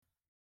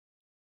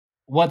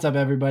What's up,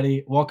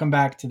 everybody? Welcome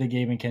back to the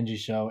Gabe and Kenji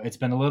show. It's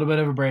been a little bit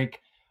of a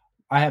break.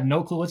 I have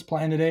no clue what's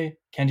planned today.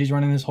 Kenji's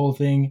running this whole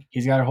thing.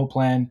 He's got a whole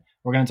plan.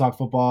 We're going to talk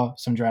football,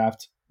 some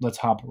draft. Let's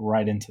hop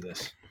right into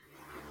this.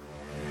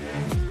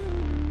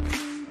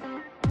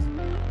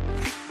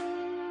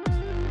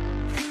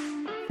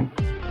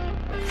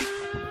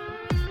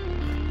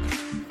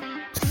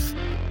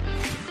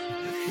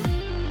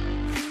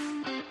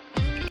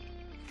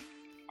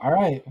 All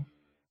right.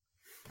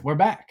 We're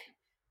back.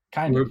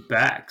 We're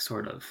back,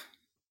 sort of.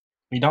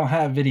 We don't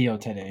have video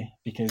today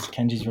because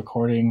Kenji's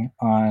recording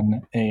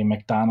on a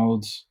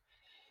McDonald's,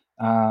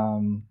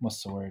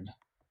 what's the word?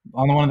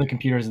 On one of the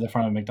computers at the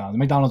front of McDonald's.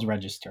 McDonald's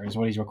register is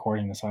what he's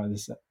recording this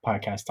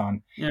podcast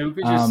on. Yeah, we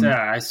could just say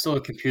I stole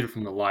a computer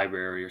from the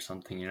library or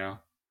something, you know?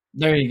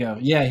 There you go.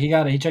 Yeah,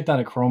 he checked out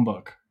a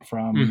Chromebook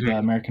from the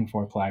American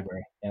Fork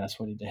Library. Yeah, that's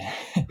what he did.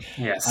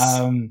 Yes.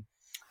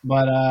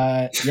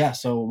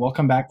 So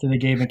welcome back to the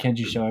Gabe and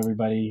Kenji show,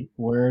 everybody.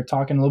 We're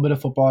talking a little bit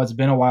of football. It's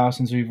been a while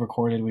since we've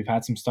recorded. We've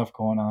had some stuff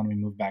going on. We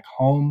moved back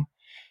home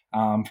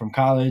from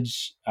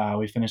college.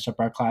 We finished up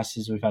our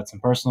classes. We've had some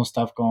personal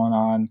stuff going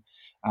on.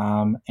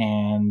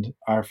 And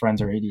our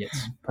friends are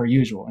idiots, per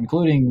usual,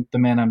 including the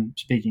man I'm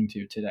speaking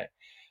to today.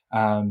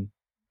 We're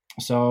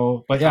going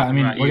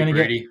to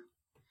get...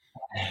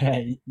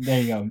 There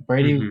you go.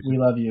 Brady, we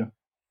love you.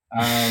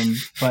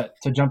 But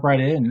to jump right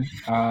in,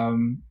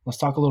 let's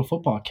talk a little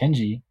football.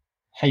 Kenji,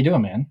 how you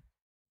doing, man?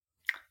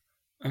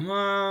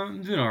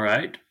 I'm doing all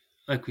right.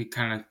 Like we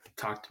kind of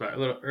talked about a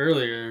little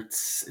earlier,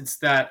 it's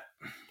that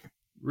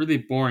really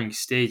boring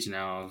stage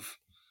now of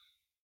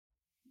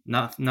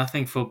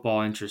nothing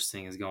football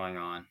interesting is going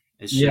on.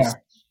 It's just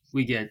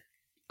we get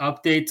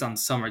updates on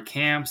summer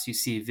camps. You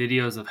see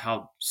videos of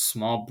how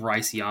small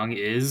Bryce Young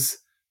is.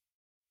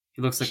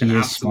 He looks like an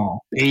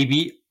absolute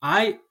baby.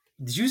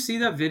 Did you see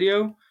that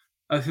video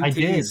of him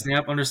taking a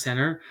snap under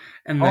center?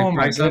 And like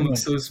Bryce Young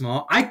looks so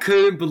small. I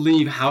couldn't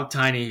believe how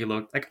tiny he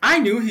looked. Like I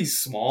knew he's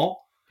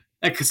small,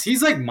 like because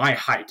he's like my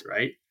height,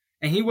 right?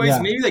 And he weighs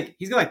maybe like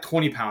he's got like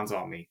 20 pounds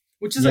on me,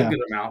 which is a good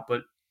amount.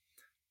 But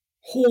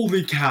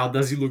holy cow,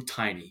 does he look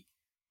tiny?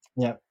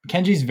 Yeah,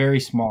 Kenji's very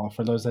small.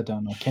 For those that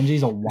don't know,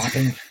 Kenji's a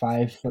whopping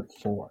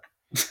 5'4".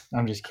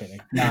 I'm just kidding.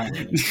 No,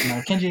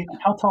 Kenji,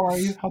 how tall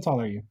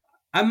are you?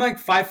 I'm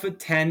like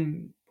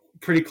 5'10",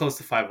 pretty close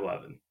to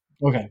 5'11".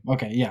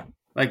 Okay, yeah.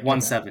 Like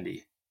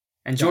 170.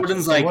 And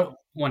Jordan's like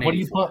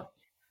 180.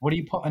 What do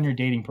you put on your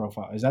dating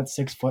profile? Is that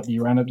 6 foot? Do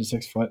you round up to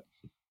 6 foot?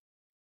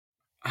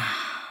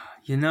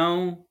 You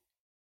know,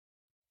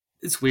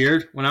 it's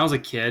weird. When I was a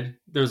kid,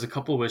 there was a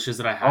couple of wishes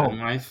that I had in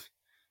life.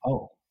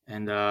 Oh.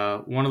 And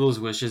one of those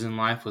wishes in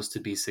life was to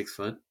be 6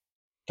 foot.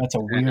 That's a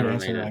weird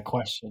answer to that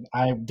question.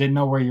 I didn't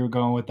know where you were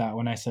going with that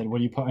when I said, what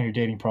do you put on your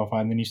dating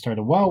profile? And then you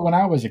started, well, when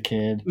I was a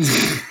kid.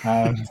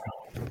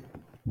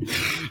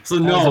 So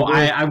no,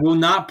 I will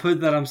not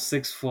put that I'm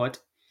 6 foot.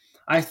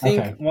 I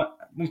think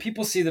when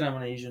people see that I'm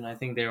an Asian, I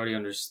think they already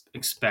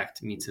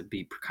expect me to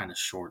be kind of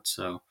short.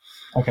 So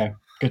okay,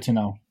 good to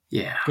know.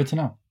 Yeah, good to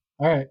know.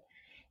 All right.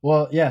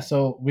 Well, yeah.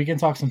 So we can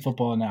talk some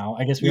football now.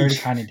 I guess we already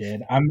kind of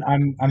did.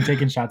 I'm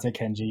taking shots at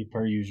Kenji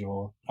per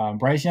usual.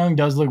 Bryce Young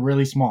does look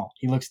really small.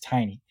 He looks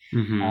tiny.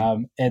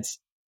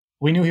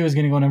 We knew he was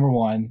going to go number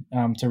one.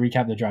 To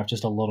recap the draft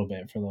just a little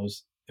bit for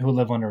those who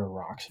live under a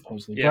rock,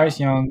 supposedly. Yeah. Bryce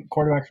Young,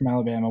 quarterback from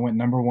Alabama, went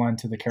number one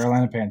to the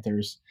Carolina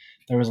Panthers.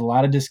 There was a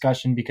lot of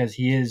discussion because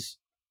he is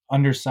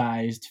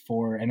undersized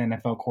for an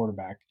NFL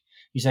quarterback.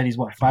 You said he's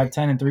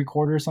 5'10" and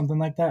 3/4, something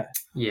like that?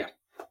 Yeah.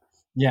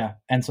 Yeah,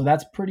 and so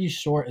that's pretty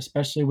short,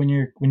 especially when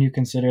you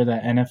consider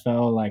that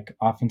NFL like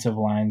offensive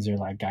lines are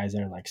like guys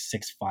that are like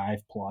 6'5"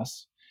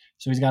 plus.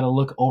 So he's got to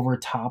look over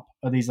top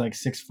of these like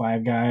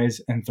 6'5"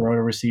 guys and throw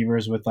to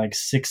receivers with like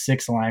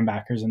 6'6"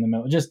 linebackers in the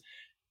middle. Just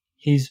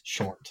he's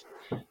short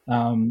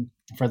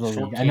for the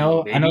league. I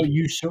know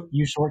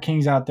you short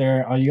kings out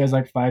there. All you guys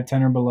like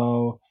 5'10" or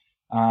below.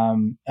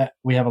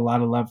 We have a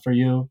lot of love for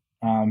you.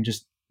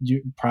 Just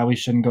you probably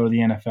shouldn't go to the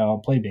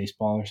NFL. Play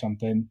baseball or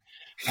something.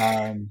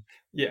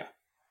 Yeah.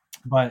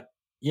 But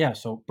yeah,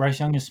 so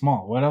Bryce Young is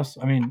small. What else?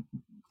 I mean,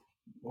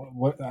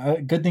 what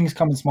good things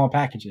come in small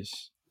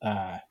packages.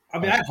 I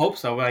mean, I hope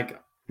so.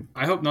 Like,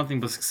 I hope nothing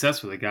but success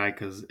for the guy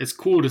because it's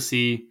cool to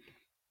see,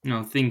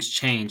 things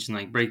change and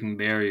like breaking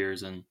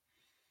barriers and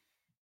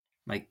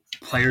like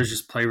players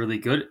just play really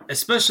good,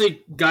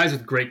 especially guys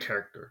with great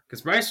character.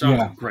 Because Bryce Young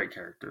has great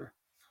character.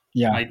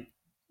 Yeah. Like,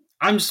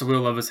 I'm just a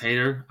Will Levis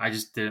hater. I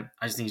just think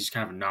he's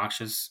kind of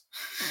obnoxious.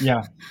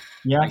 Yeah.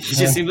 Like, he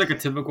just seems like a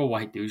typical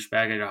white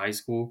douchebag out of high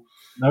school.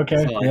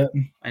 Okay. So, like,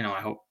 I know.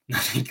 I hope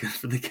nothing good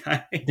for the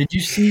guy. Did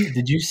you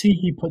see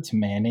he puts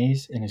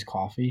mayonnaise in his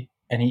coffee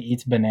and he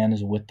eats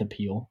bananas with the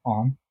peel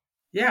on?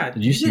 Yeah.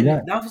 Did you see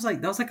that? That was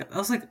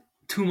like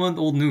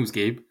 2-month-old news,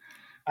 Gabe.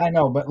 I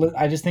know, but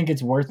I just think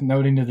it's worth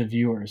noting to the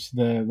viewers,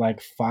 the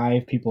like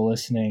 5 people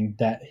listening,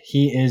 that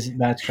he is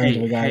that strange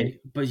of a guy. Hey,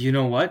 but you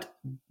know what?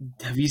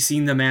 Have you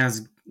seen the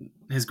man's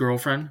his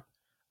girlfriend?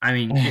 I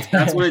mean, if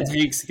that's what it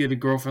takes to get a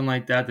girlfriend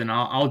like that, then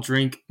I'll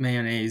drink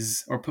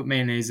mayonnaise or put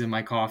mayonnaise in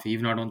my coffee,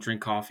 even though I don't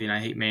drink coffee and I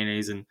hate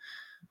mayonnaise. And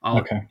I'll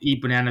Okay.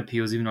 eat banana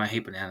peels even though I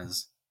hate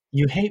bananas.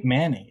 You hate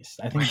mayonnaise.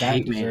 I think that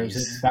hate deserves it.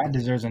 mayonnaise. That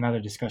deserves another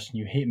discussion.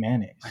 You hate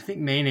mayonnaise. I think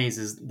mayonnaise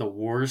is the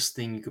worst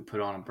thing you could put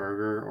on a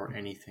burger or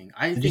anything.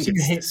 I Did you think say you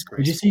it's hate?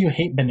 Did you say disgraceful. you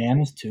hate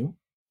bananas too?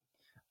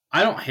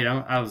 I don't hate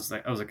them. I was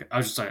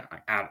just like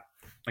add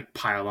like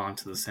pile on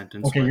to the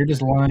sentence, Okay, but you're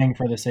just lying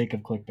for the sake of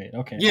clickbait.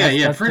 Okay, yeah,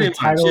 that's the pretty much,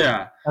 title.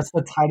 yeah. That's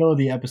the title of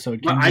the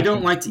episode. But I Kenji don't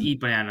hates like to them. eat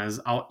bananas.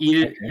 I'll eat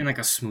it Okay. in like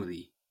a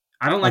smoothie.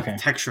 I don't like the Okay.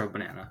 texture of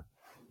banana,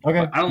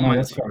 Okay. but I don't No, like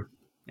the that's fair. flavor.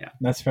 Yeah.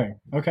 That's fair.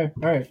 Okay.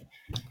 All right.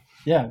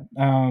 Yeah.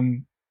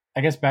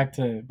 I guess back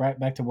to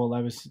Will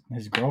Levis,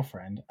 his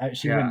girlfriend.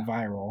 She Yeah. went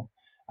viral.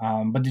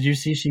 But did you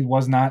see she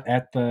was not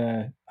at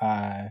the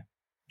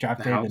draft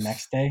The day the house.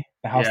 next day?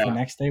 The house the Yeah.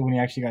 next day when he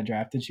actually got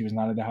drafted, she was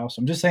not at the house.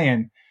 I'm just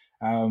saying,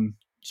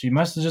 she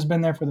must have just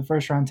been there for the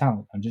first round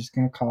talent. I'm just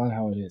gonna call it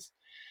how it is.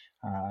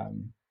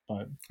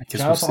 But I guess shout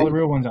we'll out to all see. the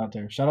real ones out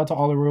there. Shout out to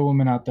all the real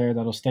women out there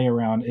that'll stay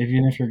around,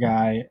 even if your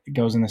guy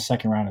goes in the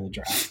second round of the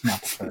draft,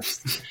 not the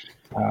first.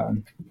 But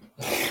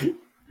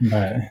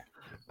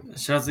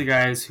Shout out to the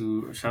guys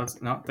who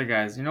shouts not the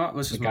guys. You know what?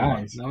 Let's the just move on.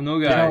 guys, No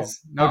guys.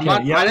 No, I'm okay,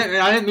 not. yep.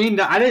 I didn't mean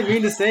to. I didn't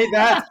mean to say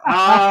that.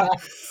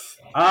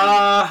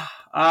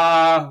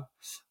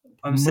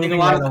 I'm saying a Moving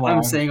lot right of. I'm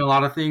along. saying a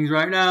lot of things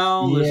right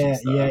now. Let's Yeah,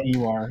 just. yeah,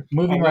 you are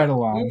moving right But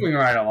along. moving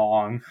right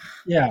along.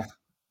 Yeah.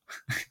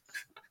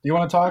 Do you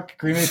want to talk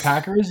Green Bay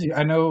Packers?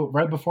 I know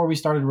right before we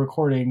started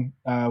recording,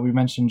 we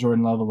mentioned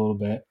Jordan Love a little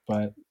bit,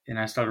 but And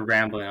I started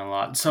rambling a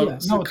lot. yeah, So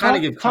no, kind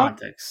of give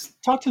context.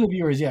 talk to the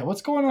viewers. Yeah,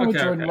 what's going on with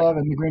Jordan Okay. Love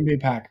and the Green Bay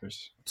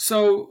Packers?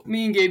 So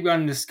me and Gabe got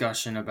in a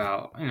discussion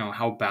about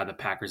how bad the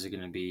Packers are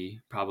going to be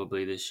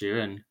probably this year,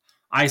 and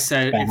I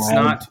said Bad. it's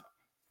not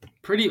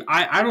pretty.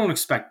 I don't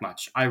expect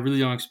much. I really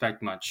don't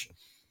expect much.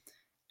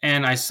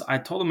 And I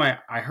told him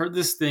I heard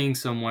this thing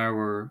somewhere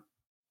where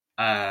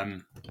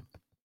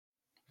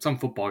some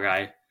football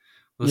guy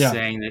was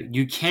saying that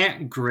you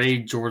can't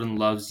grade Jordan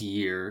Love's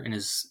year and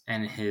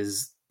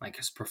his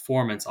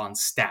performance on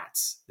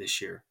stats this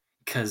year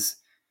because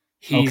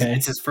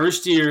it's his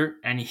first year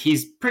and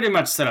he's pretty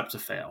much set up to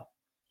fail.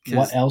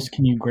 What else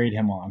can you grade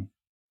him on?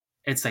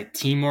 It's like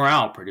team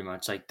morale, pretty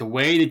much, like the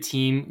way the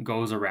team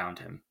goes around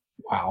him.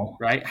 Wow.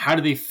 Right? How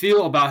do they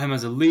feel about him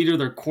as a leader,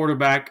 their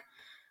quarterback?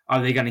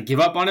 Are they going to give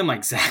up on him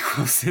like Zach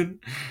Wilson?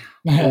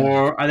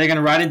 Or are they going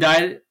to ride and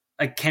die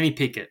like Kenny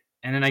Pickett?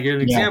 And then I give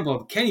an example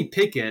of Kenny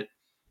Pickett.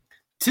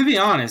 To be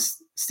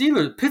honest,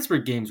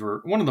 Pittsburgh games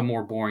were one of the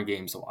more boring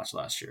games to watch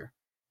last year,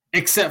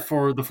 except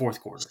for the fourth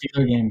quarter.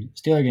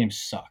 Steeler game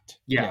sucked.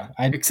 Yeah.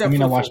 I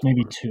watched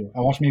maybe two. I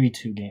watched maybe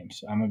two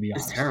games. I'm gonna be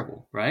honest. It's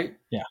terrible, right?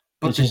 Yeah.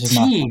 But the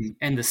team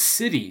and the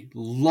city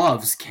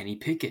loves Kenny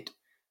Pickett.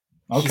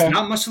 Okay. He's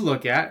not much to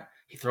look at.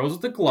 He throws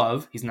with the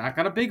glove. He's not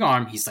got a big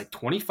arm. He's like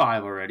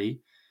 25 already,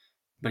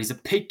 but he's a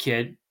pig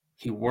kid.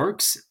 He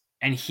works,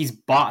 and he's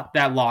bought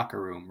that locker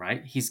room,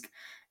 right? He's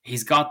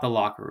got the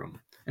locker room.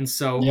 And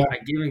so I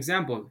give an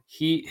example.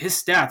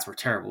 His stats were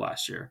terrible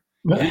last year.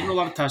 He didn't throw a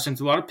lot of touchdowns,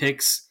 a lot of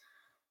picks,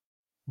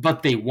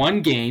 but they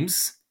won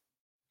games,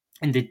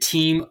 and the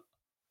team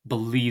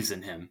believes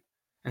in him.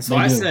 And so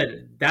I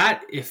said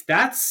that if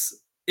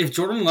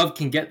Jordan Love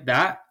can get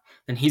that,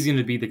 then he's going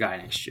to be the guy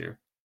next year.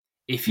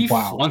 If he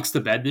flunks the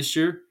bed this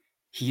year,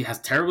 he has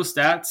terrible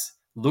stats,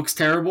 looks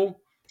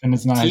terrible, and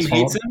it's not his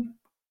fault. Hates him,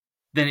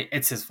 then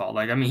it's his fault.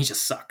 Like, I mean, he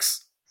just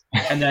sucks.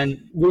 And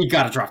then we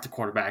got to draft a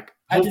quarterback.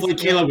 Hopefully,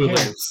 Caleb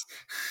lives.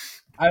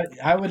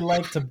 I would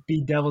like to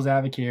be devil's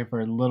advocate here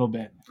for a little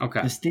bit.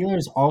 Okay. The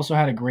Steelers also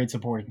had a great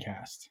supporting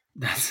cast.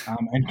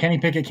 And Kenny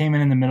Pickett came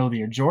in the middle of the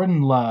year.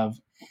 Jordan Love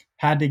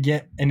had to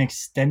get an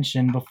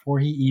extension before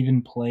he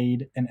even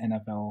played an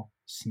NFL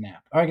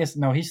snap. Or I guess,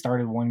 no, he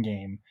started one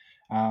game.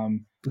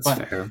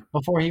 But fair.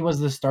 Before he was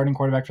the starting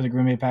quarterback for the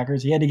Green Bay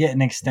Packers, he had to get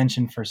an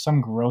extension for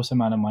some gross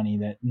amount of money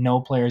that no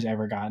player's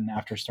ever gotten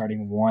after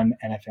starting one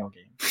NFL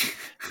game.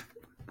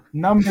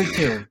 Number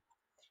two,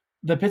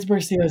 the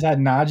Pittsburgh Steelers had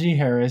Najee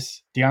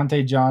Harris,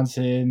 Deontay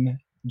Johnson,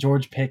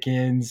 George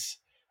Pickens,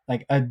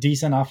 like a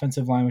decent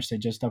offensive line, which they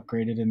just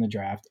upgraded in the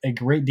draft, a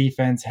great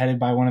defense headed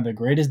by one of the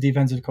greatest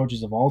defensive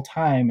coaches of all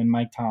time in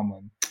Mike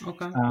Tomlin.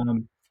 Okay.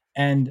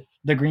 And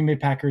the Green Bay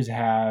Packers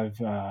have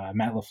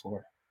Matt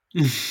LaFleur.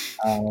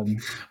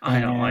 I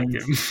don't like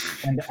him.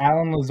 And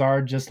Alan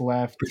Lazard just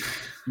left.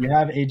 You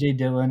have AJ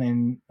Dillon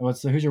and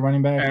who's your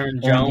running back?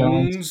 Aaron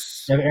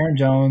Jones. You have Aaron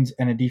Jones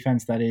and a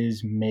defense that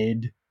is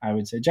mid, I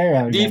would say.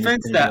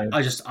 Defense that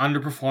just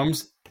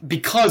underperforms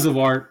because of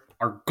our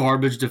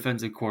garbage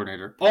defensive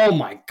coordinator. Oh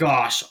my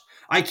gosh.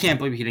 I can't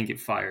believe he didn't get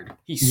fired.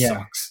 He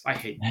sucks. I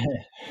hate him.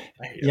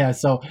 Yeah,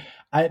 so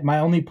my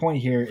only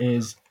point here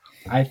is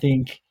I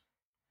think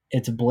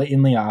it's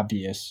blatantly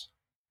obvious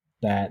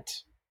that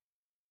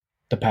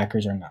the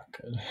Packers are not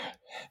good.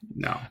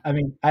 No. I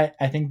mean, I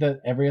think that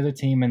every other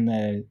team in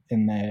the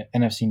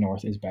NFC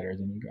North is better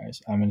than you guys.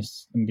 I'm going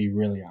to be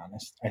really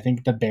honest. I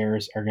think the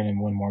Bears are going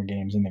to win more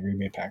games than the Green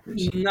Bay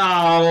Packers.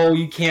 No,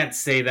 you can't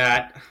say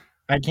that.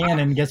 I can,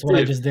 and guess what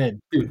I just did?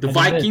 Dude, the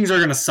Vikings are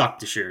going to suck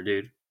this year,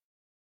 dude.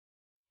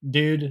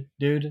 Dude,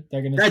 they're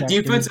going to suck. That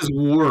defense is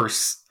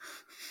worse.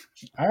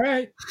 All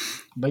right.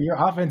 But your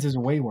offense is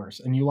way worse,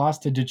 and you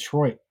lost to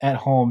Detroit at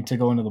home to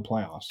go into the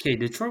playoffs. Okay,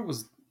 Detroit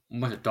was a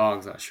bunch of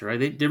dogs last year,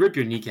 right? They rip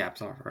your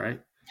kneecaps off, right?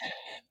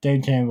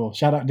 Dan Campbell.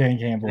 Shout out Dan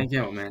Campbell. Dan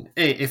Campbell, man.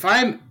 Hey,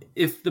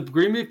 if the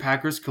Green Bay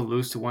Packers could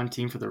lose to one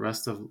team for the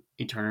rest of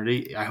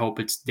eternity, I hope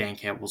it's Dan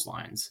Campbell's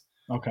Lions.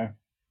 Okay.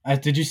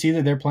 Did you see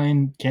that they're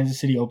playing Kansas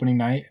City opening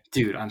night?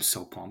 Dude, I'm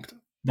so pumped.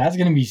 That's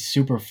going to be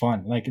super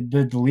fun. Like,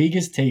 the league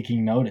is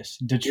taking notice.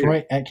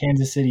 Detroit at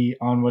Kansas City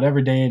on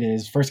whatever day it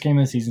is. First game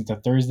of the season. It's a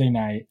Thursday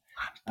night.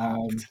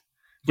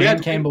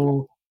 Dan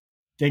Campbell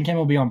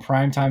will be on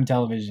primetime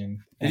television.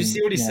 Did you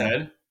see what he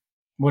said?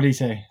 What did he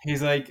say?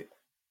 He's like,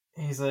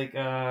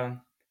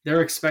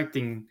 they're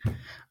expecting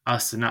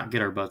us to not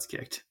get our butts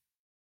kicked.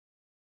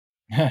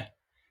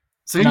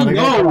 So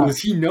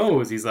he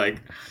knows. He's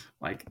like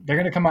they're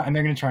gonna come out and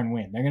they're gonna try and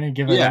win. They're gonna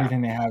give it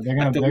everything they have.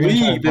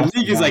 The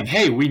league is like,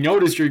 hey, we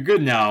noticed you're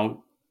good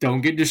now. Don't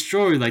get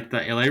destroyed like the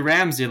LA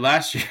Rams did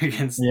last year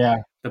against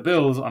the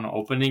Bills on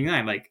opening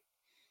night. Like,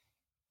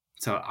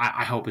 so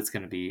I hope it's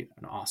gonna be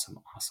an awesome.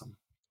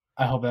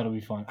 I hope that'll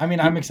be fun. I mean,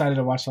 I'm excited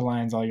to watch the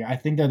Lions all year. I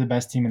think they're the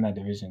best team in that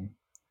division.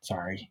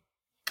 Sorry.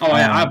 Oh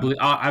yeah,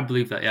 I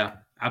believe that. Yeah,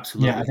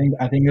 absolutely. Yeah,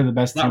 I think they're the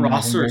best team. That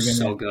roster is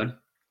so good.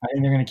 I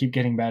think they're going to keep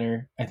getting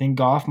better. I think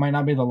Goff might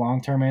not be the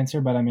long-term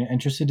answer, but I'm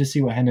interested to see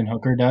what Hendon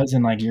Hooker does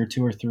in like year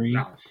 2 or 3.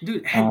 No,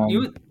 dude,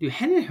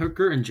 Hendon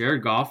Hooker and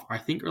Jared Goff, I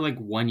think, are like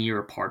 1 year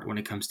apart when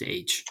it comes to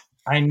age.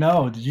 I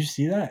know. Did you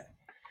see that?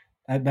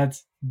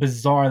 That's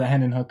bizarre that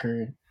Hendon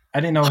Hooker. I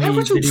didn't know. How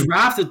would you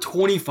draft a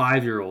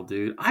 25-year-old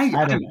dude?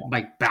 I'm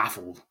like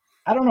baffled.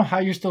 I don't know how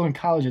you're still in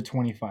college at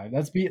 25.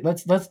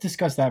 Let's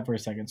discuss that for a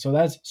second.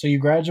 So you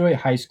graduate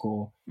high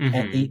school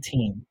at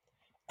 18.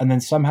 And then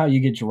somehow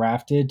you get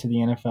drafted to the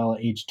NFL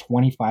at age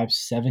 25,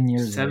 7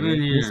 years later.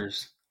 7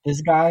 years.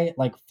 This guy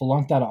like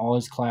flunked out of all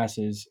his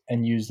classes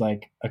and used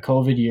like a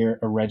COVID year,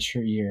 a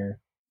redshirt year.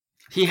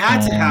 He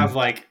had to have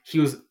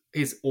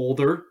he's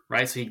older,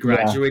 right? So he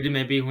graduated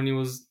maybe when he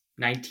was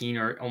 19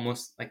 or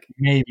almost like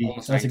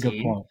almost that's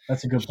 19.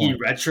 That's a good point.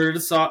 He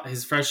redshirted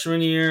his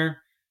freshman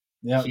year.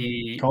 Yeah.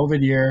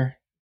 COVID year.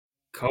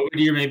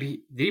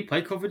 Maybe. Did he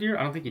play COVID year?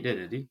 I don't think he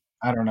did he?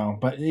 I don't know,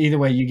 but either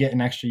way, you get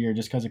an extra year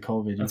just because of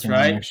COVID. That's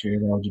right. An extra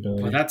year of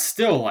eligibility. But that's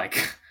still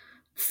like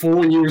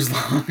 4 years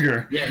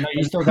longer. Yeah, no,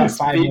 you still got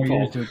 5 more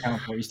years to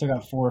account for. You still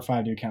got 4 or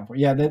 5 to account for.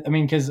 Yeah,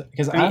 because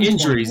I'm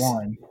injuries.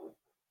 21.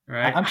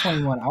 Right. I'm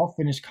 21. I'll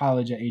finish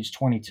college at age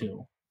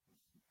 22.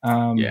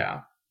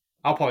 Yeah,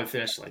 I'll probably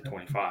finish like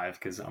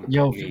 25 because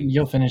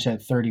you'll finish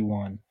at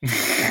 31.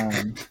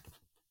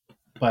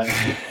 But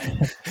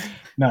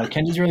no,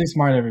 Kenji's really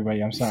smart.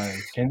 Everybody, I'm sorry,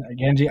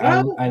 Kenji.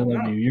 I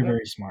love you. You're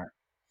very smart.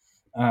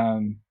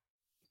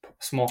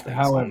 Small things.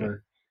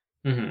 However,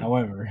 I'm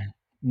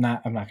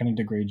not going to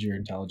degrade your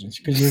intelligence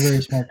because you're a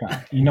very smart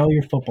guy. You know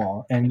your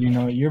football, and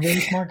you're a very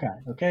smart guy.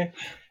 Okay.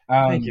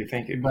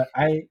 Thank you. But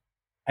I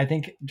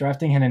think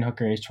drafting Hendon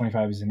Hooker age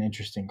 25 is an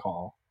interesting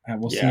call.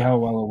 We'll see how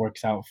well it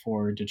works out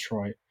for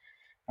Detroit.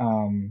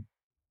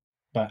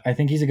 But I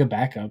think he's a good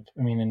backup.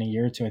 I mean, in a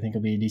year or two, I think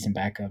he'll be a decent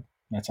backup.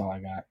 That's all I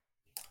got.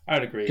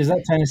 I'd agree. Because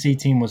that Tennessee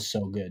team was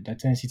so good. That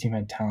Tennessee team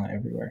had talent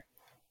everywhere.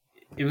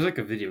 It was like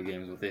a video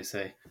game is what they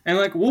say. And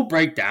like we'll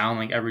break down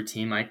like every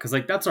team, like because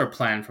like that's our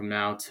plan from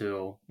now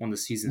till when the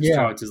season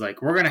starts. Is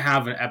like we're gonna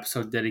have an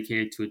episode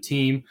dedicated to a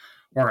team.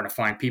 We're gonna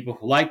find people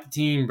who like the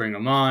team, bring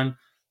them on,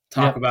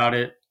 talk about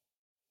it.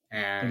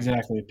 And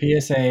exactly.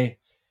 PSA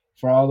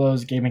for all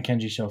those Gabe and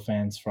Kenji show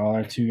fans, for all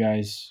our 2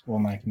 guys, well,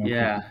 Mike, no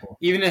people.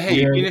 Even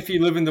if you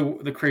live in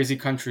the crazy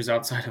countries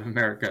outside of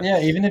America.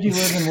 Yeah, even if you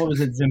live in, what was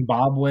it,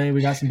 Zimbabwe?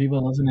 We got some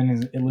people listening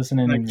like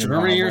in Germany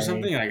Zimbabwe. Or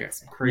something. I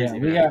guess crazy.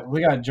 Yeah,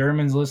 we got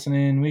Germans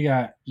listening. We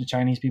got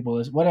Chinese people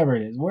listening. Whatever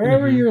it is,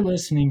 wherever you're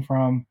listening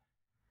from,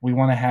 we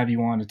want to have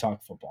you on to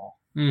talk football.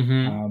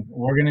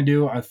 We're gonna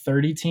do a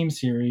 30-team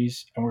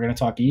series, and we're gonna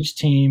talk each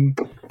team,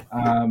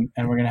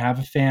 and we're gonna have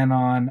a fan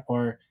on,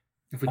 or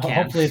if we can.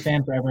 Hopefully a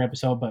fan for every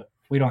episode, but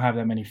we don't have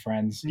that many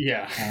friends.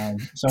 Yeah.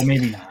 So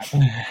maybe not.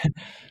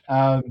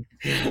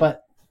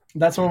 But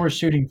that's what we're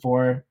shooting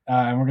for,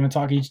 and we're going to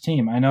talk each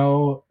team. I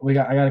know I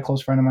got a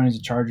close friend of mine who's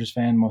a Chargers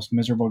fan, most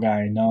miserable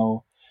guy I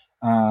know,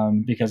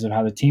 because of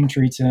how the team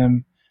treats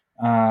him.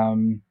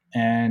 And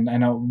I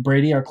know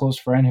Brady, our close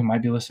friend, who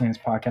might be listening to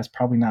this podcast,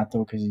 probably not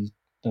though, because he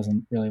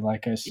doesn't really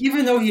like us.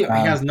 Even though he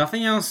has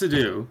nothing else to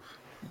do.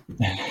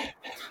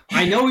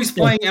 I know he's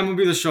playing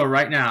MLB The Show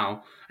right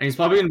now, and he's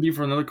probably going to be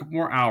for another couple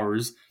more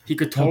hours. He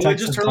could totally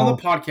just turn on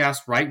the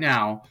podcast right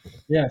now.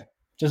 Yeah,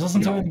 just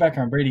listen to it in the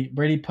background.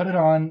 Brady, put it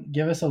on,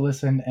 give us a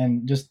listen,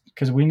 and just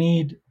because we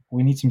need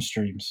some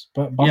streams,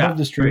 but bump up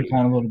the stream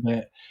count a little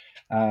bit.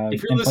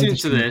 If you're listening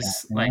to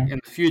this, in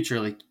the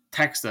future,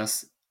 text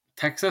us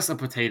a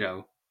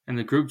potato in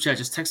the group chat.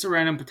 Just text a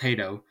random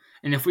potato,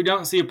 and if we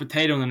don't see a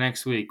potato in the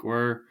next week,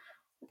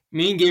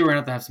 me and Gabe are going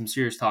to have to have some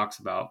serious talks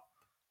about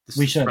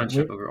this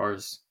friendship of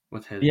ours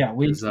with him. Yeah,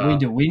 we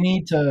do. We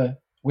need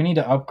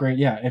to upgrade.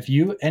 Yeah, if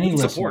you any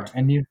listener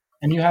and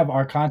you have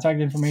our contact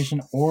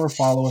information or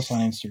follow us on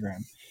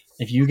Instagram,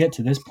 if you get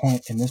to this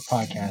point in this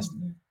podcast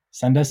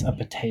Send us a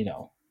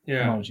potato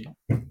emoji.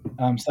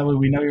 Yeah. So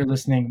we know you're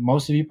listening.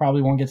 Most of you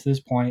probably won't get to this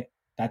point.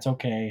 That's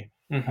okay.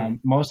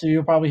 Most of you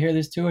will probably hear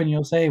this too, and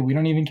you'll say, we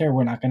don't even care.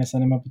 We're not going to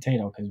send him a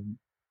potato because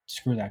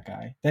screw that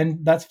guy. Then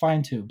that's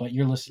fine too, but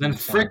you're listening. Then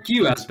frick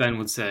you, as Ben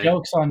would say.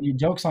 Joke's on you.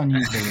 Joke's on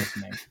you for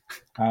listening.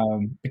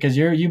 Because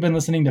you've been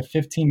listening to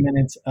 15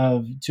 minutes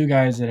of two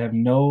guys that have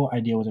no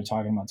idea what they're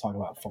talking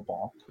about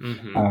football.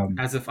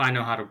 As if I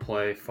know how to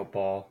play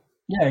football.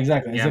 Yeah,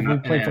 exactly. As if we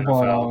play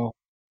football at all.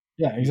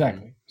 Yeah,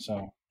 exactly.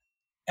 So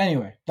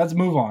anyway, let's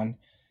move on.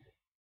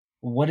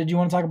 What did you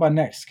want to talk about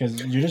next?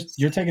 Because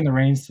you're taking the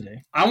reins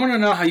today. I want to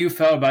know how you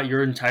felt about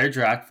your entire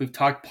draft. We've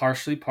talked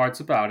parts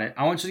about it.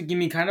 I want you to give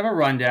me kind of a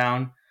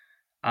rundown.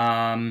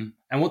 And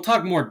we'll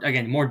talk more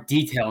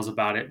details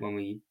about it when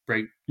we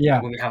when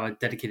we have a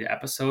dedicated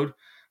episode.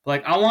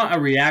 But I want a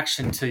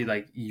reaction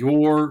to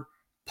your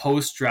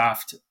post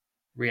draft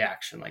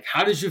reaction.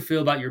 How did you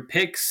feel about your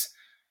picks?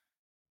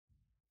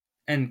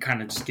 And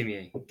kind of just give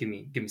me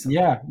something.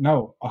 Yeah,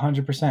 no,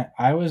 100%.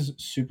 I was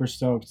super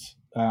stoked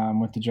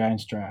with the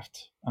Giants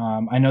draft.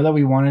 I know that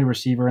we wanted a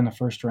receiver in the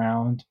first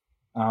round,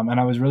 and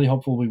I was really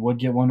hopeful we would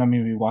get one. I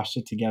mean, we watched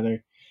it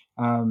together.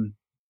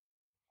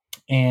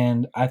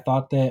 And I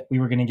thought that we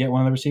were going to get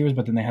one of the receivers,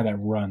 but then they had that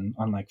run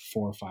on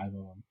 4 or 5 of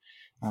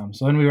them.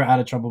 So then we were out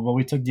of trouble, but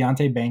we took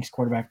Deonte Banks,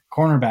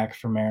 cornerback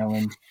from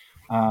Maryland.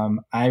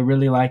 I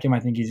really like him.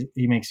 I think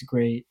he makes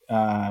great.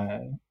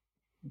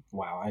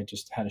 Wow, I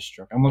just had a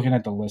stroke. I'm looking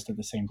at the list at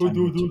the same time.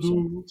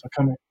 So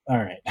come all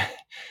right.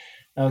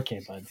 Okay,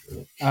 bud.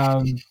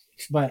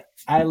 But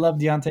I love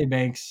Deonte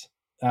Banks.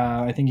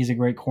 I think he's a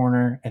great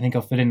corner. I think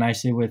he'll fit in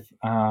nicely with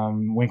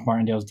Wink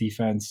Martindale's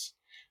defense.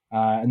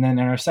 And then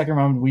in our second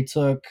round, we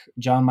took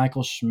John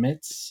Michael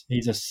Schmitz.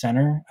 He's a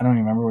center. I don't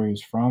even remember where he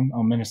was from.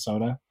 Oh,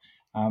 Minnesota.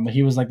 But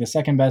he was the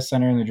second best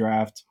center in the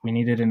draft. We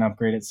needed an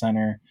upgrade at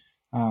center.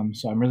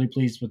 So I'm really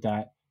pleased with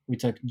that. We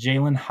took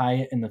Jalen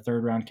Hyatt in the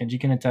third round. Kenji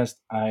can attest,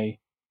 I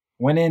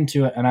went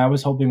into it, and I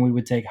was hoping we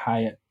would take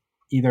Hyatt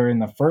either in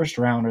the first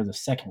round or the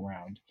second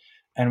round.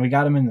 And we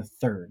got him in the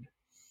third.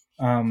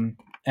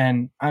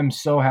 And I'm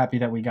so happy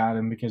that we got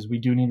him because we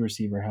do need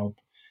receiver help.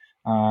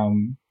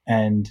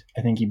 And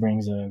I think he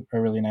brings a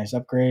really nice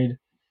upgrade.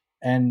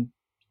 And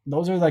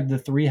those are the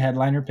 3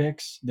 headliner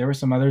picks. There were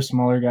some other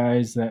smaller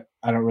guys that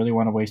I don't really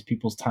want to waste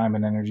people's time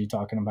and energy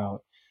talking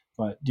about.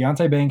 But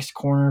Deonte Banks,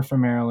 corner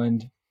from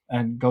Maryland,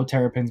 and go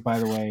Terrapins, by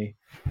the way.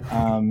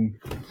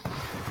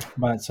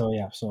 But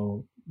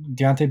so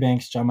Deonte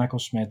Banks, John Michael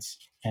Schmitz,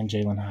 and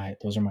Jalen Hyatt.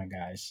 Those are my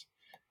guys.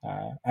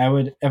 I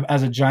would,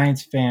 as a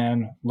Giants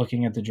fan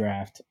looking at the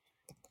draft,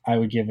 I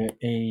would give it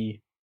a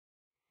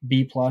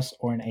B+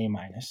 or an A-.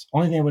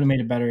 Only thing that would have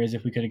made it better is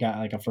if we could have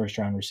got a first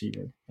round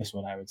receiver. That's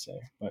what I would say.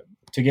 But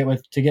to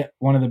get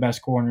one of the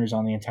best corners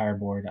on the entire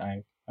board,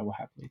 I will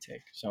happily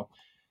take. So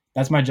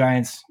that's my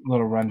Giants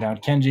little rundown.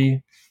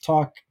 Kenji,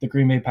 talk the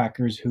Green Bay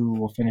Packers, who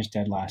will finish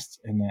dead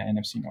last in the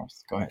NFC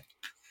North. Go ahead.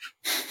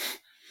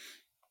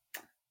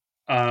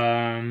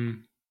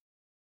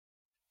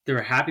 There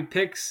were happy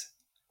picks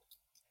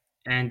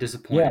and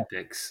disappointed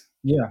picks.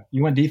 Yeah,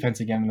 you went defense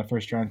again in the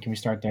first round. Can we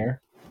start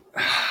there?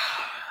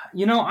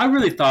 I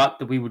really thought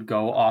that we would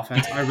go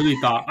offense. I really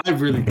thought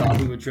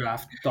we would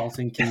draft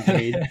Dalton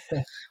Kincaid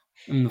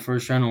in the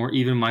first round, or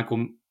even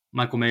Michael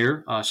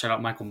Mayer. Shout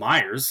out Michael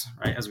Myers,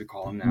 right, as we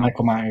call him now.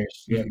 Michael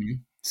Myers. Yeah.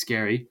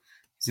 Scary.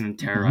 He's going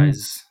to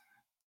terrorize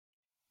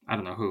I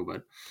don't know who,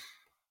 but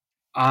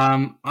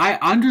I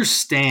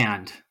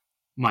understand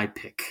my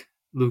pick,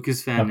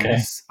 Lucas Van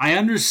Ness. I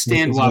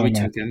understand why we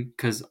took him,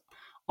 because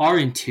our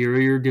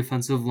interior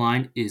defensive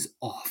line is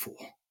awful.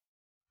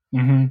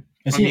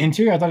 Is he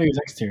interior? I thought he was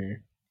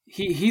exterior.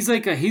 He's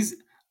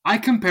I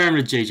compare him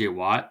to JJ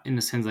Watt in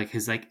the sense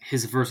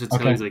his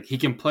versatility. He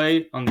can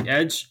play on the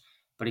edge,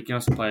 but he can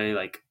also play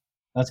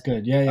That's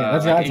good. Yeah.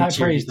 That's high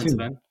praise too.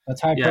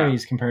 That's high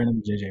praise comparing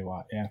him to JJ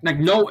Watt. Yeah.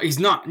 No, he's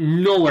not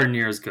nowhere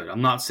near as good.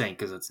 I'm not saying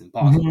because it's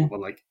impossible, but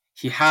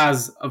he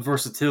has a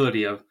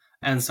versatility of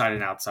inside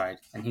and outside,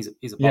 and he's a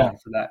baller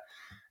for that.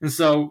 And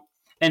so,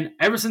 and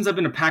ever since I've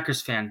been a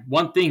Packers fan,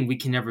 one thing we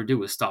can never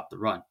do is stop the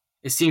run.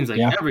 It seems like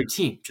every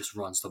team just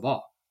runs the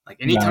ball.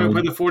 Anytime we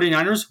play the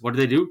 49ers, what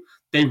do?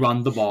 They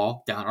run the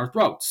ball down our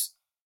throats.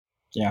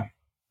 Yeah.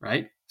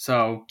 Right?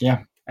 So,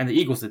 and the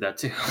Eagles did that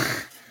too.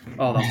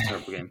 Oh, that was a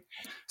terrible game.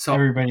 So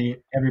everybody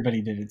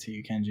did it to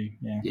you, Kenji.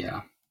 Yeah.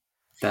 Yeah.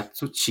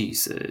 That's what she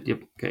said.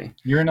 Yep. Okay.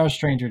 You're no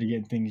stranger to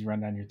getting things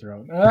run down your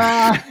throat.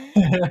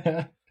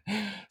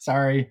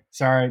 Sorry,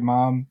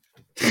 Mom.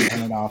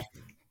 Turn it off.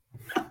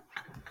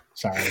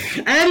 Sorry.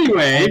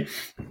 Anyway.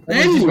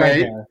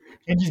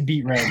 Kenji's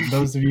beat red.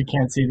 Those of you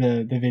can't see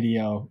the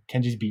video.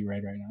 Kenji's beat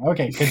red right now.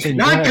 Okay, continue.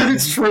 Not because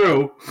it's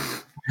true.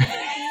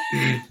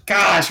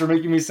 Gosh, you're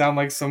making me sound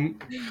like someone.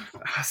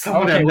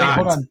 Okay, wait,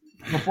 hold on.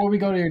 Before we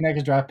go to your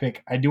next draft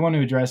pick, I do want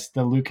to address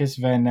the Lucas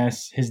Van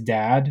Ness, his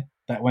dad,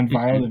 that went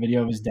viral, the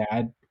video of his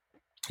dad.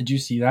 Did you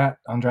see that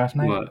on draft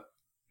night? What?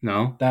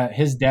 No. That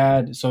his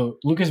dad, so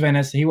Lucas Van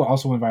Ness, he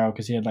also went viral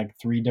because he had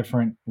 3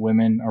 different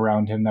women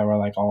around him that were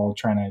all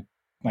trying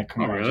to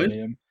congratulate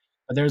him.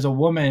 but there's a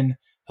woman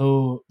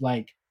who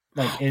like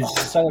is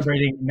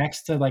celebrating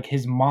next to like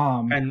his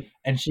mom,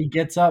 and she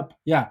gets up,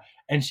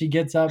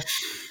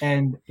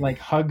 and like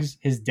hugs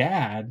his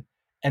dad,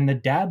 and the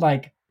dad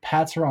like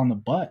pats her on the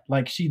butt,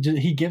 like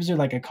he gives her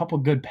like a couple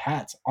good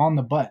pats on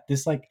the butt.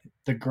 This like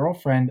the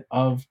girlfriend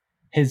of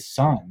his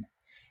son,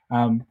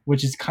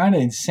 which is kind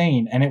of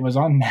insane, and it was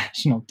on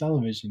national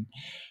television.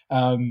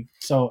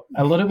 So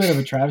a little bit of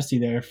a travesty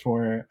there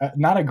for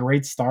not a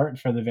great start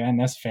for the Van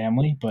Ness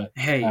family, but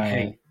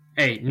hey,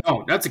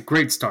 no, that's a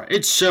great start.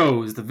 It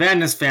shows the Van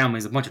Ness family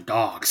is a bunch of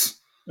dogs.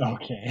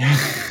 Okay.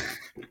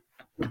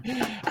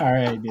 All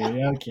right,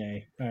 dude.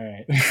 Okay. All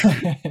right.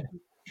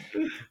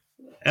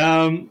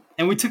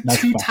 And we took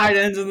two tight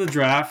ends in the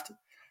draft,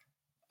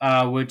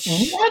 which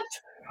what?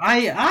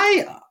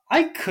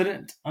 I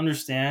couldn't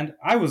understand.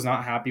 I was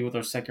not happy with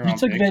our second round.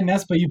 You took Van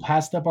Ness, but you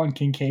passed up on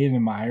Kincaid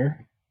and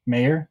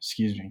Mayer.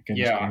 Excuse me.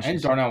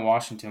 And Darnell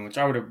Washington, which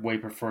I would have way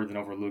preferred than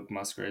over Luke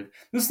Musgrave.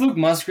 This Luke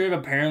Musgrave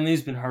apparently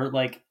has been hurt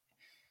like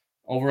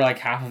over like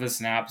half of his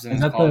snaps in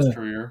his college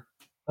career.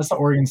 That's the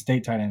Oregon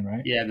State tight end,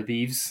 right? Yeah, the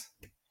Beavs.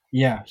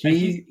 Yeah,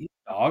 he's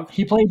a dog.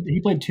 He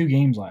played 2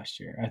 games last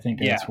year, I think.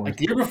 Yeah, like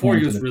the year before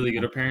he was really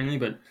good apparently,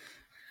 but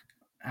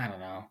I don't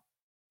know.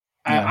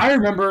 Yeah. I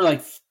remember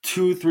like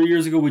 2-3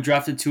 years ago we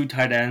drafted 2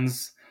 tight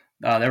ends.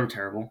 They were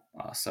terrible,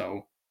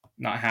 so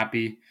not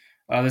happy.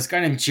 This guy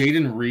named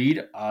Jaden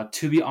Reed.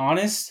 To be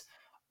honest,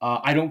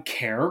 I don't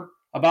care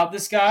about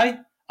this guy.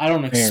 I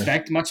don't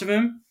expect much of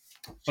him,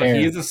 but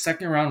he is a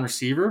second-round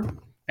receiver,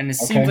 and it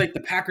seems like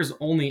the Packers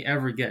only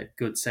ever get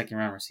good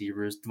second-round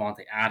receivers.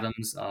 Devontae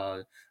Adams,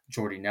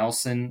 Jordy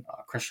Nelson,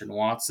 Christian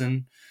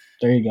Watson.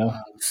 There you go.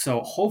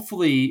 So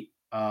hopefully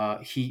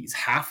he's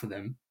half of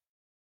them,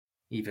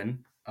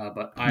 even.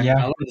 But I'm a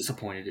little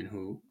disappointed in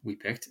who we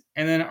picked.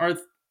 And then our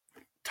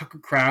Tucker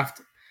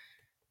Kraft,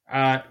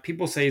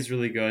 people say he's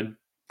really good.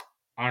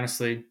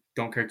 Honestly,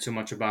 don't care too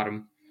much about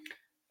him.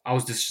 I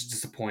was just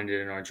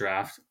disappointed in our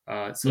draft.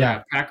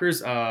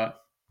 Packers,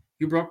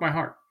 you broke my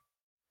heart.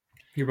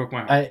 You broke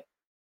my heart.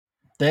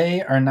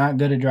 They are not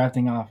good at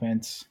drafting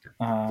offense.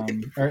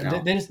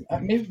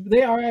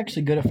 They are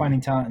actually good at finding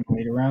talent in the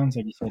later rounds,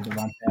 like you said,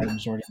 Devontae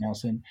Adams, Jordy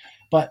Nelson,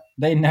 but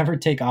they never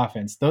take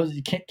offense.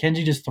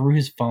 Kenji just threw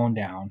his phone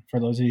down.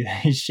 For those of you,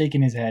 he's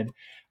shaking his head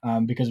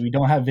because we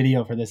don't have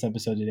video for this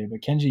episode today.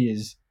 But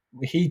Kenji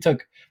he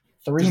took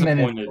 3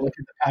 minutes to look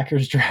at the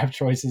Packers draft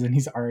choices, and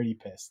he's already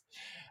pissed.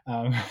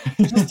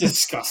 Just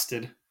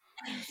disgusted.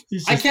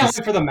 I can't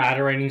wait for the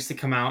Matter ratings to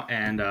come out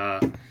and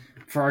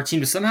for our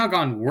team to somehow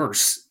gotten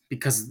worse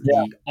because of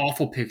the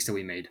awful picks that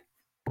we made.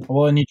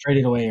 Well, and you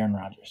traded away Aaron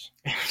Rodgers.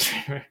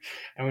 And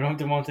we don't have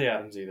Devontae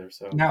Adams either.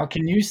 So now,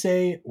 can you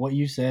say what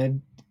you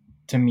said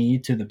to me,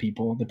 to the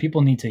people? The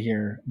people need to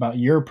hear about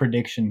your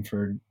prediction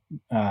for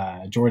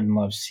Jordan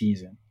Love's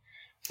season.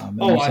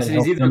 I said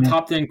he's either a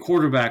top 10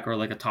 quarterback or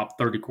like a top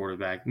 30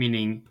 quarterback,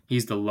 meaning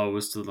he's the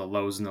lowest of the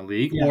lows in the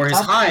league. Or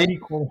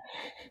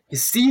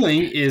his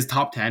ceiling is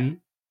top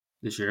 10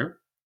 this year.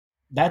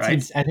 That's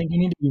right? I think you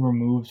need to be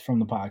removed from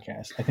the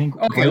podcast. I think.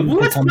 Okay, well,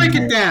 let's break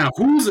it down.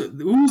 Who's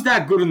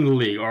that good in the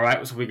league? All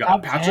right, so we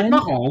got Patrick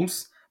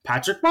Mahomes.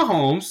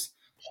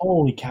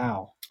 Holy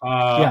cow!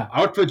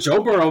 I would put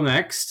Joe Burrow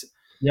next.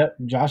 Yep,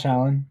 Josh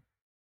Allen.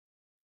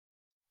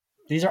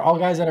 These are all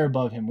guys that are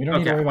above him. We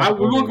don't need to worry about.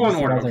 We won't go in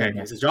order. Okay,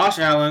 so Josh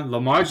Allen,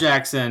 Lamar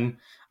Jackson,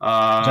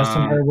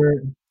 Justin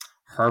Herbert.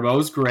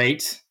 Herbo's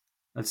great.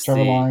 Let's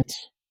Trevor see.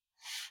 Lawrence.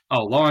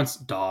 Oh, Lawrence,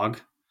 dog.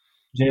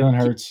 Jalen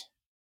Hurts.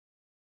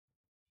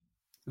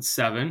 That's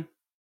 7.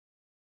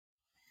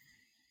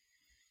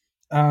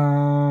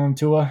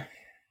 Tua.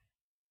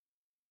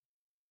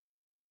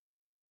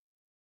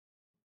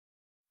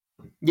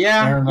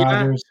 Yeah, Aaron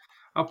Rodgers.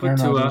 I'll put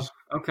Tua.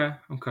 Okay.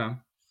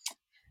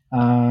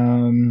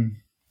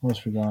 What's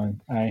for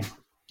going? I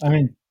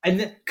mean, and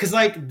because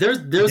like there's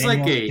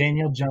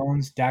Daniel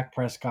Jones, Dak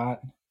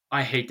Prescott.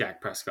 I hate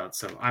Dak Prescott,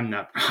 so I'm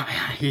not.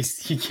 He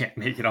can't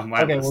make it on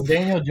my list. Okay, well,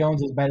 Daniel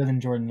Jones is better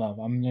than Jordan Love.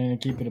 I'm going to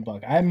keep it a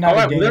buck. I'm not. All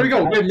right, well, there we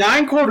go. We have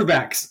 9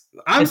 quarterbacks.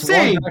 I'm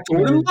saying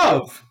Jordan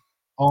Love.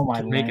 Oh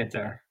my! Make it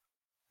there.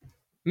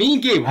 Me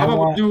and Gabe, how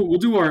about we'll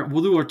do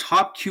our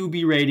top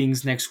QB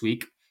ratings next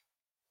week.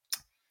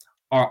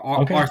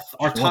 Our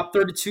top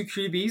 32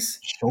 QBs,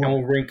 and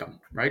we'll rank them,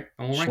 right?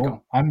 And we'll rank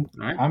them. I'm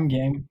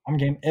game.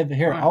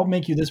 Here, I'll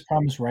make you this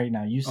promise right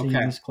now. You see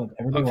this clip.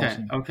 Everybody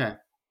watching. Okay.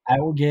 I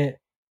will get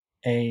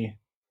a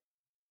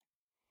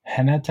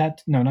henna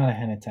tattoo. No, not a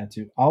henna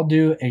tattoo. I'll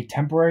do a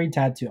temporary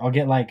tattoo. I'll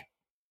get like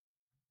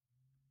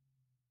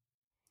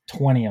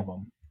 20 of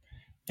them.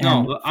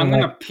 No, I'm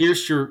going to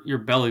pierce your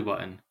belly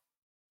button.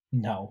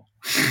 No.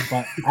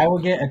 But I will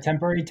get a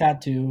temporary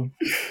tattoo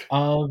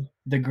of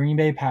the Green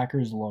Bay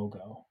Packers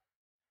logo.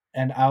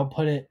 And I'll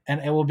put it, and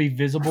it will be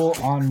visible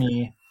on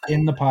me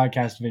in the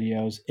podcast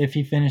videos if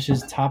he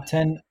finishes top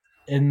 10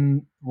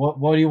 in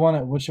what do you want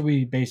to, what should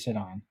we base it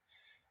on?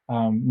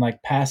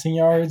 Like passing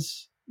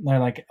yards, They're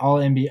like all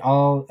NBA,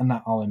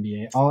 not all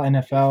NBA, all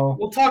NFL.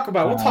 We'll talk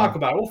about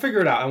it. We'll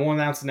figure it out, and we'll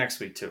announce it next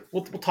week too.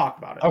 We'll talk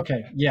about it.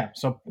 Okay, yeah.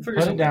 So put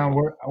it down.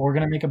 We're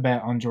gonna make a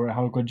bet on Jordan,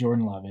 how good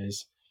Jordan Love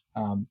is.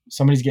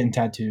 Somebody's getting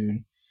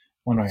tattooed,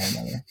 one way or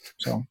another.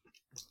 So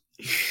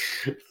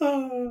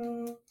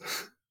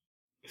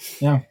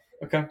yeah.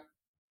 Okay.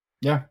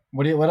 Yeah.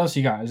 What else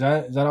you got? Is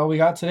that all we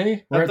got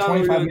today? We're at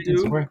 25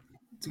 minutes.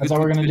 That's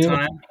all we're gonna do.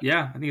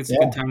 Yeah, I think it's a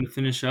good time to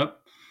finish up.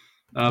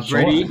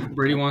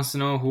 Brady wants to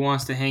know who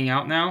wants to hang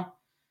out now.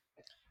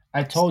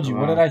 I told you.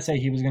 What did I say?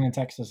 He was going to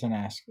text us and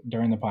ask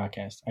during the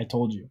podcast. I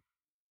told you.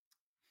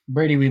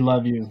 Brady, we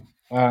love you.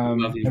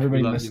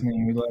 Everybody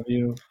listening, we love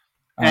you.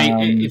 Hey,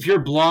 if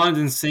you're blonde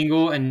and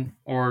single,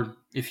 or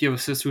if you have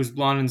a sister who's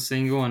blonde and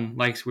single and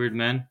likes weird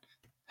men,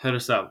 hit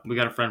us up. We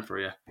got a friend for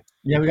you.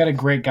 Yeah, we got a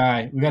great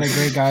guy.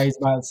 He's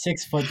about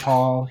 6 foot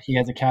tall. He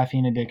has a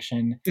caffeine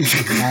addiction.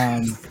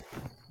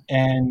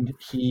 And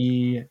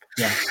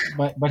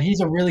but he's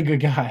a really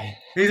good guy.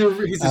 He's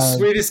the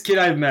sweetest kid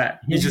I've met.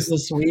 He's just the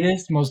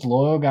sweetest, most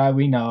loyal guy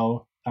we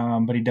know.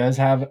 But he does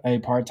have a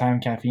part-time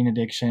caffeine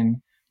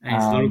addiction. And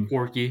he's a little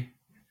quirky.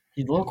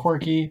 He's a little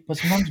quirky, but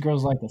sometimes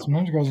girls like that.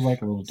 Sometimes girls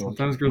like a little dorky.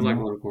 Sometimes girls like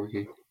a little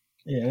quirky.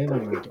 Yeah, they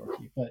like a little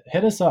dorky. But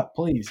hit us up,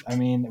 please. I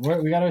mean,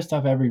 we got our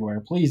stuff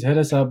everywhere. Please hit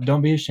us up.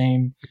 Don't be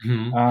ashamed.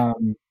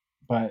 Mm-hmm.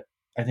 But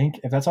I think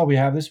if that's all we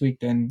have this week,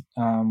 then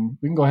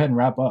we can go ahead and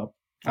wrap up.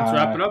 Let's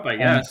wrap it up, I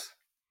guess.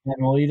 And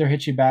we'll either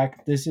hit you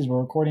back. We're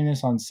recording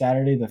this on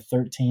Saturday the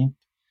 13th.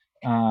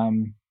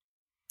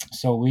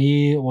 So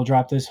we will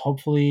drop this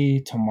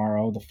hopefully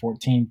tomorrow, the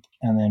 14th,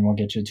 and then we'll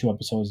get you 2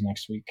 episodes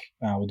next week.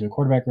 We'll do a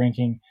quarterback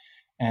ranking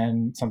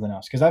and something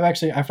else. Because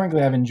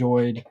I've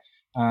enjoyed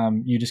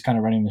you just kind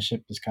of running the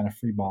ship, this kind of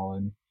free ball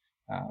and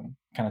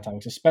kind of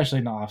topics, especially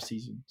in the off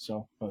season.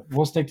 So, but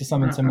we'll stick to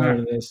something similar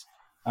to this.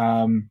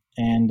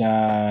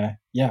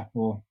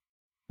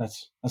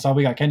 That's all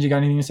we got. Kenji, got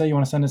anything to say? You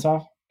want to send us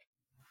off?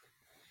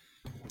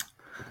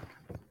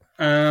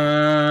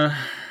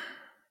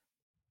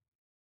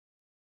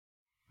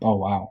 Oh,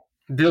 wow.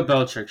 Bill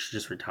Belichick should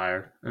just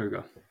retire. There we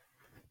go.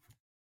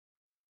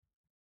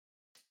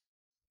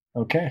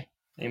 Okay.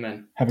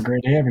 Amen. Have a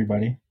great day,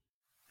 everybody.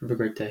 Have a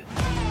great day.